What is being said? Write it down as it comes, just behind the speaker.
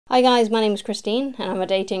Hi guys, my name is Christine and I'm a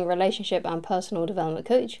dating, relationship and personal development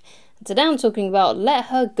coach. And today I'm talking about let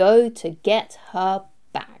her go to get her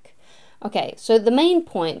back. Okay, so the main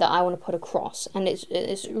point that I want to put across, and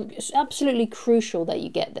it's absolutely crucial that you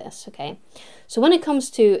get this, okay? So when it comes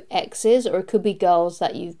to exes, or it could be girls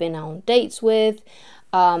that you've been on dates with,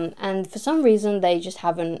 and for some reason they just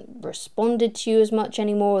haven't responded to you as much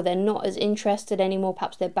anymore, or they're not as interested anymore,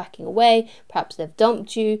 perhaps they're backing away, perhaps they've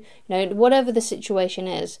dumped you, whatever the situation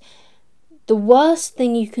is, the worst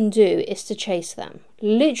thing you can do is to chase them.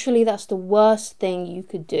 Literally, that's the worst thing you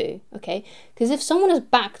could do, okay? Because if someone has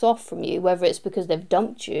backed off from you, whether it's because they've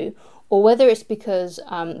dumped you, or whether it's because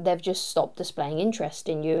they've just stopped displaying interest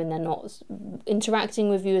in you and they're not interacting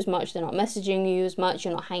with you as much, they're not messaging you as much,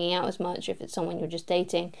 you're not hanging out as much, if it's someone you're just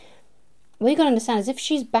dating, what you got to understand is if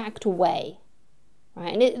she's backed away,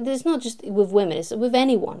 right, and it's not just with women, it's with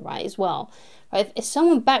anyone, right, as well, right? If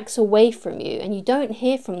someone backs away from you and you don't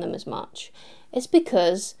hear from them as much, it's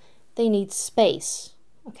because they need space.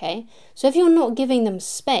 Okay, so if you're not giving them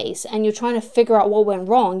space and you're trying to figure out what went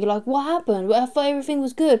wrong, you're like, what happened? I thought everything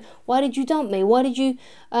was good. Why did you dump me? Why did you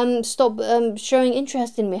stop showing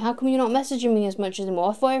interest in me? How come you're not messaging me as much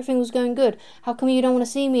anymore? I thought everything was going good. How come you don't want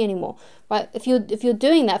to see me anymore? Right? If you're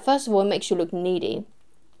doing that, first of all, it makes you look needy.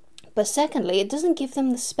 But secondly, it doesn't give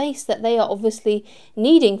them the space that they are obviously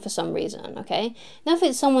needing for some reason, okay? Now, if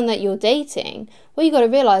it's someone that you're dating, what you got to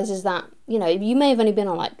realize is that, you may have only been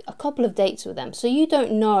on like a couple of dates with them, so you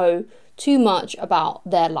don't know too much about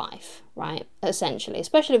their life, right? Essentially,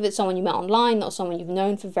 especially if it's someone you met online, not someone you've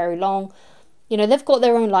known for very long. They've got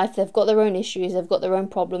their own life, they've got their own issues, they've got their own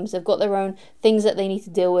problems, they've got their own things that they need to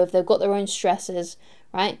deal with, they've got their own stresses,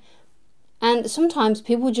 right? And sometimes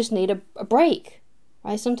people just need a break.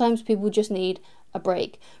 Right? Sometimes people just need a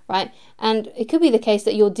break, right? And it could be the case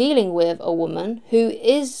that you're dealing with a woman who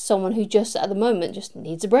is someone who just at the moment just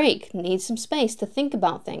needs a break, needs some space to think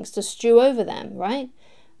about things, to stew over them, right?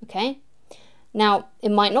 Okay. Now, it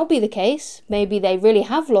might not be the case. Maybe they really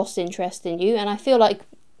have lost interest in you. And I feel like,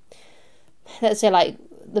 let's say like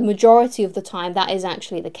the majority of the time, that is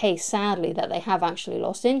actually the case, sadly, that they have actually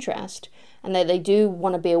lost interest and that they do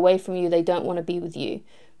want to be away from you. They don't want to be with you.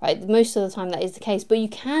 Right, most of the time that is the case, but you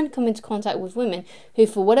can come into contact with women who,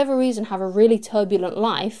 for whatever reason, have a really turbulent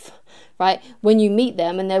life, right? When you meet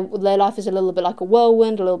them, and their life is a little bit like a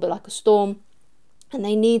whirlwind, a little bit like a storm, and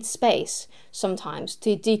they need space sometimes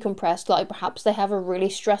to decompress. Like perhaps they have a really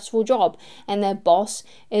stressful job, and their boss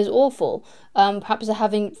is awful. Perhaps they're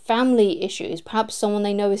having family issues. Perhaps someone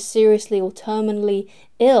they know is seriously or terminally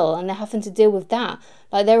ill, and they're having to deal with that.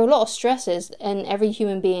 Like there are a lot of stresses in every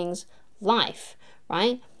human being's life,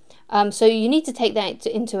 right? So you need to take that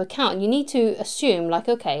into account. You need to assume, like,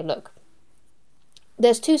 okay, look,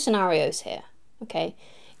 there's two scenarios here, okay?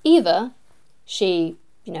 Either she,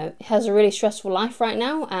 has a really stressful life right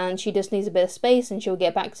now and she just needs a bit of space and she'll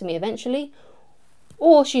get back to me eventually,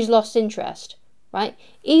 or she's lost interest, right?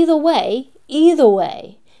 Either way,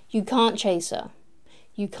 you can't chase her.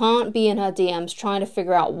 You can't be in her DMs trying to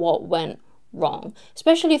figure out what went wrong,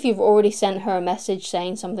 especially if you've already sent her a message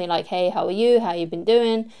saying something like, hey, how are you, how you been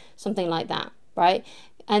doing, something like that, right?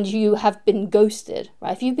 And you have been ghosted,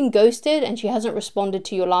 right? If you've been ghosted and she hasn't responded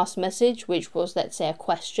to your last message, which was, let's say, a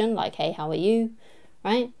question like, hey, how are you,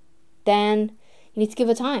 right? Then you need to give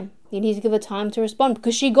her time. You need to give her time to respond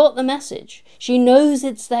because she got the message. She knows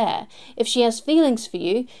it's there. If she has feelings for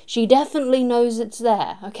you, she definitely knows it's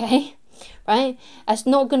there, okay? Right? That's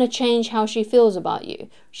not going to change how she feels about you.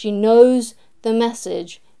 She knows the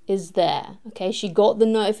message is there. Okay? She got the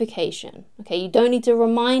notification. Okay? You don't need to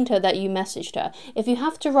remind her that you messaged her. If you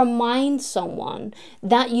have to remind someone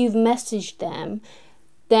that you've messaged them,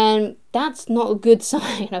 then that's not a good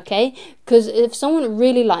sign, okay? Because if someone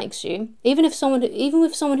really likes you, even with someone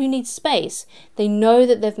who needs space, they know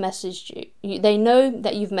that they've messaged you. They know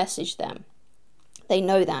that you've messaged them. They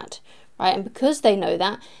know that. Right? And because they know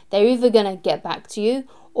that, they're either going to get back to you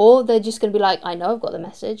or they're just going to be like, I know I've got the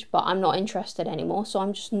message, but I'm not interested anymore, so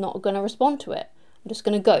I'm just not going to respond to it. I'm just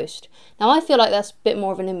going to ghost. Now, I feel like that's a bit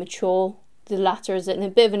more of an immature, the latter is a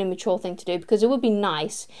bit of an immature thing to do because it would be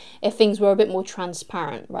nice if things were a bit more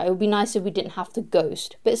transparent, right? It would be nice if we didn't have to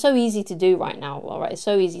ghost, but it's so easy to do right now, all right? It's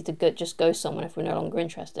so easy to just ghost someone if we're no longer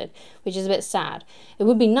interested, which is a bit sad. It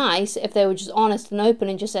would be nice if they were just honest and open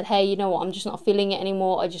and just said, hey, you know what, I'm just not feeling it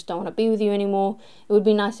anymore, I just don't want to be with you anymore. It would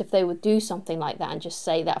be nice if they would do something like that and just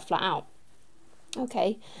say that flat out,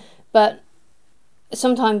 okay? But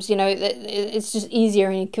sometimes, it's just easier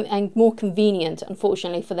and more convenient,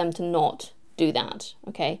 unfortunately, for them to not do that,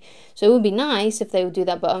 okay? So it would be nice if they would do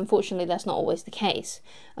that, but unfortunately that's not always the case,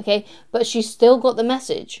 okay? But she's still got the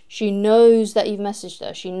message. She knows that you've messaged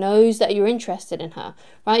her. She knows that you're interested in her,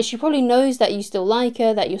 right? She probably knows that you still like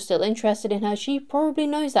her, that you're still interested in her. She probably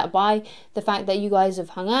knows that by the fact that you guys have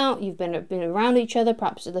hung out, you've been around each other.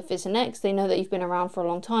 Perhaps if it's an ex, they know that you've been around for a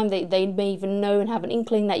long time. They may even know and have an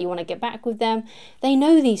inkling that you want to get back with them. They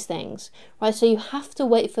know these things, right? So you have to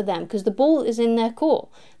wait for them, because the ball is in their court.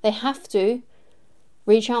 They have to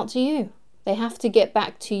reach out to you. They have to get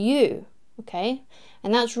back to you, okay?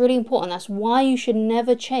 And that's really important. That's why you should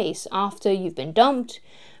never chase after you've been dumped,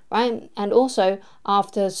 right? And also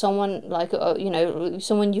after someone like,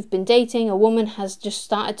 someone you've been dating, a woman has just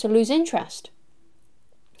started to lose interest.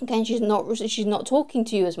 Again, she's not talking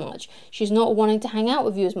to you as much. She's not wanting to hang out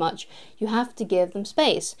with you as much. You have to give them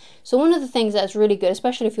space. So one of the things that's really good,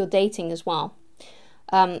 especially if you're dating as well,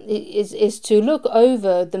 is to look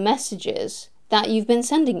over the messages that you've been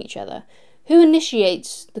sending each other. Who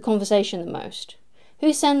initiates the conversation the most?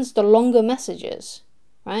 Who sends the longer messages,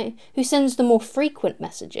 right? Who sends the more frequent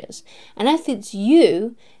messages? And if it's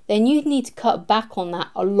you, then you need to cut back on that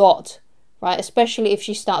a lot, right? Especially if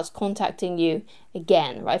she starts contacting you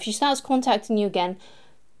again, right? If she starts contacting you again,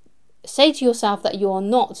 say to yourself that you are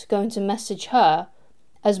not going to message her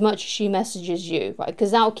as much as she messages you, right?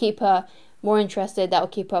 Because that will keep her more interested, that will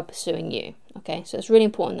keep her pursuing you, okay? So it's really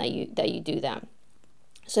important that you do that.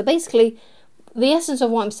 So basically, the essence of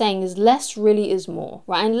what I'm saying is less really is more,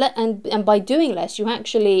 right? And by doing less, you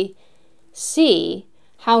actually see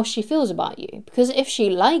how she feels about you. Because if she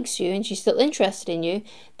likes you and she's still interested in you,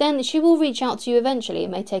 then she will reach out to you eventually. It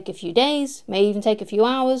may take a few days, may even take a few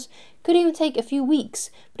hours, could even take a few weeks.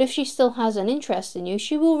 But if she still has an interest in you,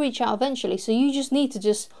 she will reach out eventually. So you just need to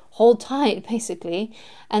just hold tight, basically,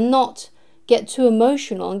 and not get too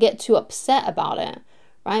emotional and get too upset about it,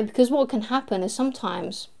 right? Because what can happen is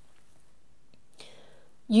sometimes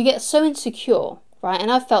you get so insecure, right?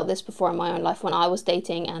 And I've felt this before in my own life when I was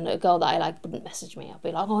dating and a girl that I like wouldn't message me. I'd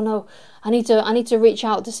be like, oh no, I need to reach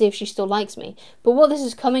out to see if she still likes me. But what this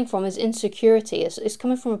is coming from is insecurity. It's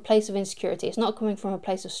coming from a place of insecurity. It's not coming from a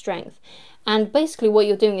place of strength. And basically what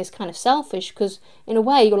you're doing is kind of selfish, because in a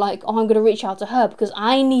way you're like, oh, I'm going to reach out to her because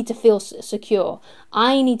I need to feel secure.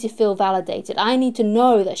 I need to feel validated. I need to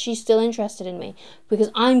know that she's still interested in me because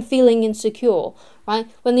I'm feeling insecure, right?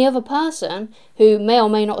 When the other person, who may or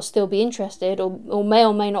may not still be interested or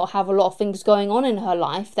may not have a lot of things going on in her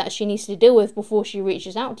life that she needs to deal with before she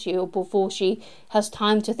reaches out to you or before she has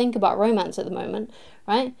time to think about romance at the moment,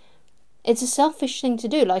 right? It's a selfish thing to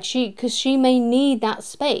do, because she may need that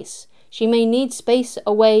space. She may need space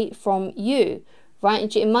away from you,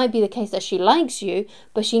 right? It might be the case that she likes you,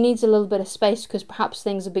 but she needs a little bit of space because perhaps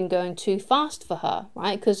things have been going too fast for her,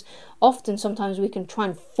 right? Because often, sometimes we can try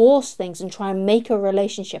and force things and try and make a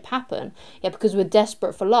relationship happen, because we're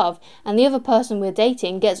desperate for love. And the other person we're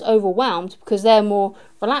dating gets overwhelmed because they're more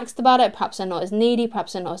relaxed about it. Perhaps they're not as needy,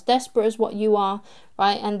 perhaps they're not as desperate as what you are,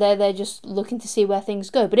 right? And they're just looking to see where things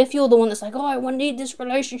go. But if you're the one that's like, oh, I need this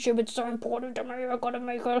relationship, it's so important to me, I gotta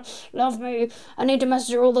make her love me, I need to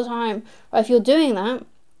message her all the time, right? If you're doing that,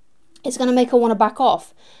 it's going to make her want to back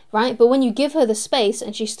off, right? But when you give her the space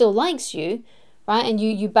and she still likes you, right, and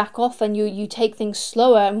you back off and you take things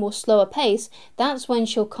slower and more slower pace, that's when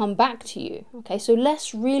she'll come back to you, okay? So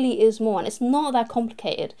less really is more, and it's not that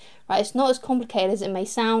complicated, right? It's not as complicated as it may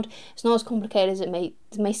sound. It's not as complicated as it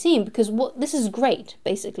may seem, because this is great,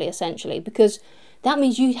 basically, essentially, because that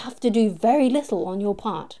means you have to do very little on your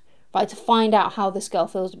part, right, to find out how this girl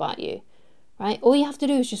feels about you. Right? All you have to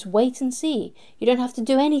do is just wait and see. You don't have to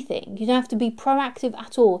do anything. You don't have to be proactive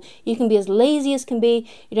at all. You can be as lazy as can be.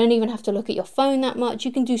 You don't even have to look at your phone that much.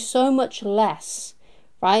 You can do so much less,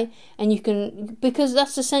 right? And you can, because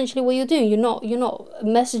that's essentially what you're doing. You're not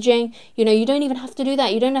messaging. You don't even have to do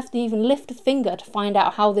that. You don't have to even lift a finger to find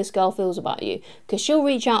out how this girl feels about you, because she'll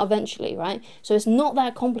reach out eventually, right? So it's not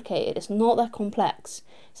that complicated. It's not that complex.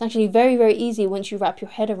 It's actually very, very easy once you wrap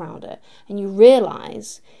your head around it and you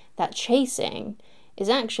realize that chasing is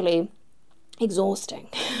actually exhausting,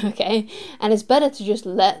 okay? And it's better to just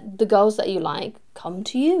let the girls that you like come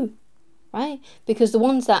to you, right? Because the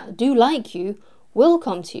ones that do like you will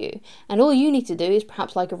come to you, and all you need to do is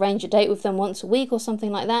perhaps arrange a date with them once a week or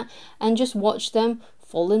something like that, and just watch them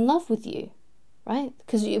fall in love with you, right?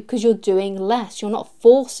 Because you're doing less. You're not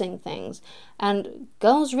forcing things, and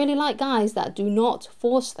girls really like guys that do not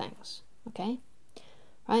force things, okay?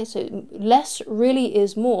 right? So less really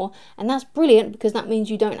is more, and that's brilliant because that means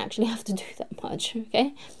you don't actually have to do that much,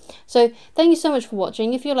 okay? So thank you so much for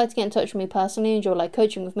watching. If you'd like to get in touch with me personally and you're like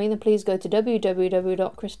coaching with me, then please go to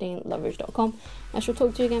www.ChristineLoveridge.com. I shall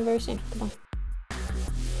talk to you again very soon. Goodbye.